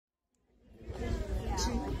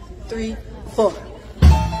3, 4.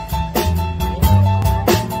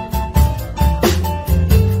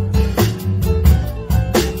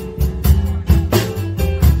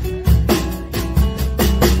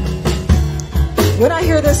 When I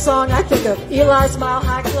hear this song, I think of Eli's Mile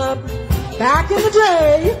High Club. Back in the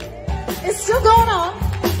day, it's still going on,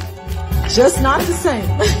 just not the same.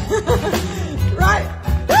 Right?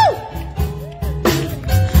 Woo!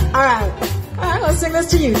 All right, I'm gonna sing this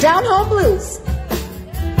to you. Down Home Blues.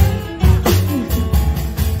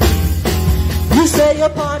 You say your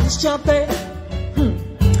party's jumping.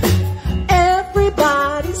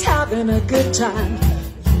 Everybody's having a good time.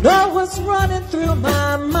 You know what's running through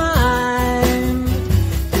my mind.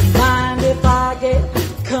 Mind if I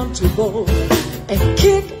get comfortable and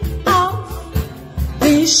kick off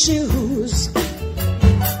these shoes?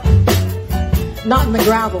 Not in the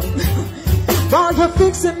gravel. While you're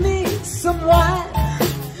fixing me some wine,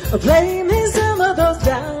 play me some of those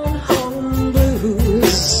down home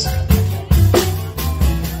blues.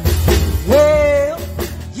 Well,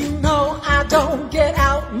 you know I don't get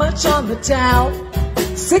out much on the town.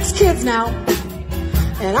 6 kids now,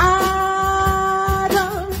 and I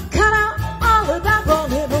done cut out all of that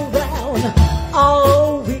running around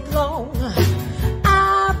all week long.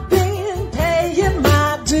 I've been paying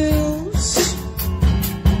my dues.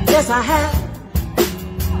 Yes, I have.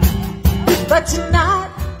 But tonight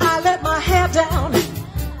I let my hair down,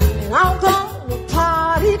 and I'm gonna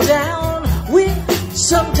party down with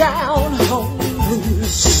some down home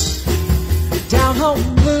blues. Down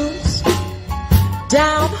home blues.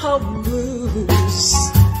 Down home blues.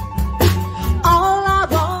 All I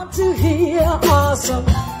want to hear are some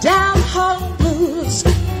down home blues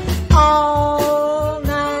all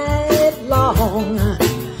night long.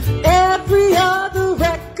 Every other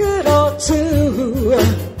record or two.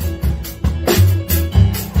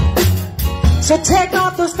 So take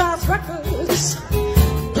off those fast records,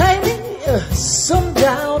 play me some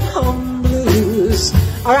down home blues.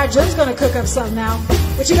 All right, Jim's gonna cook up something now.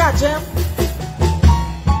 What you got, Jim?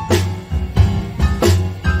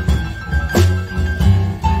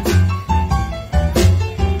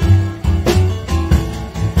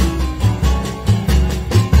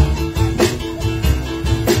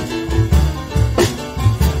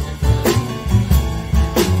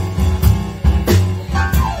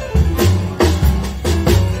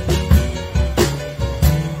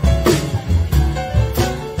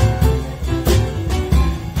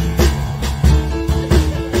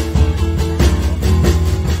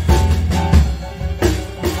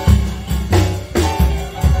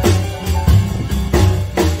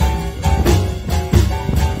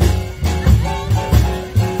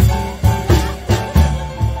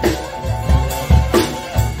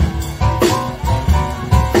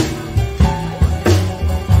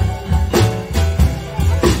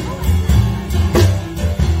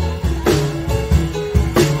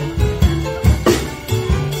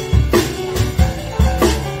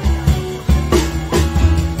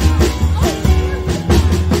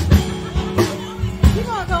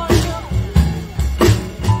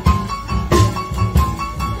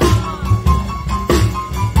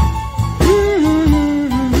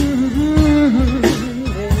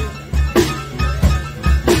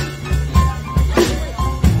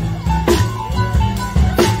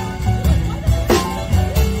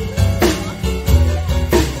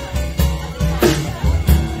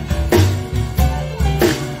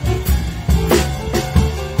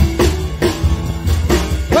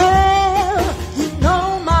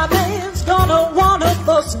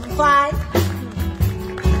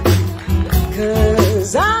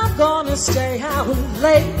 Cause I'm gonna stay out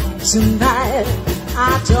late tonight.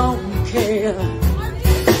 I don't care,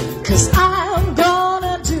 cause I'm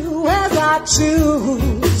gonna do as I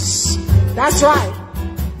choose. That's right.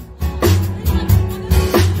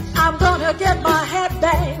 I'm gonna get my head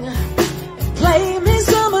bang and play me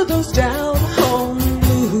some of those down home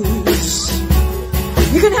blues.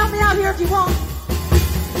 You can help me out here if you want.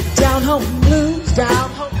 Down home blues, down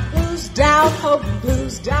home blues, down home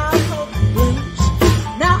blues, down home blues.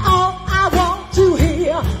 Now all I want to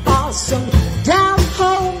hear are some down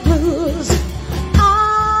home blues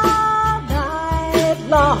all night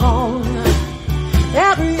long.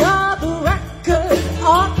 Every other record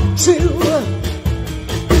ought to.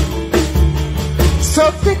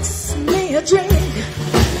 So fix me a drink,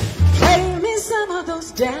 play me some of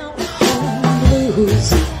those down home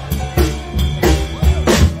blues.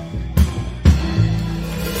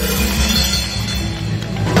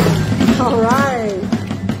 All right.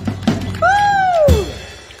 Woo!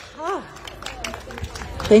 Ah.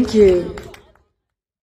 Thank you.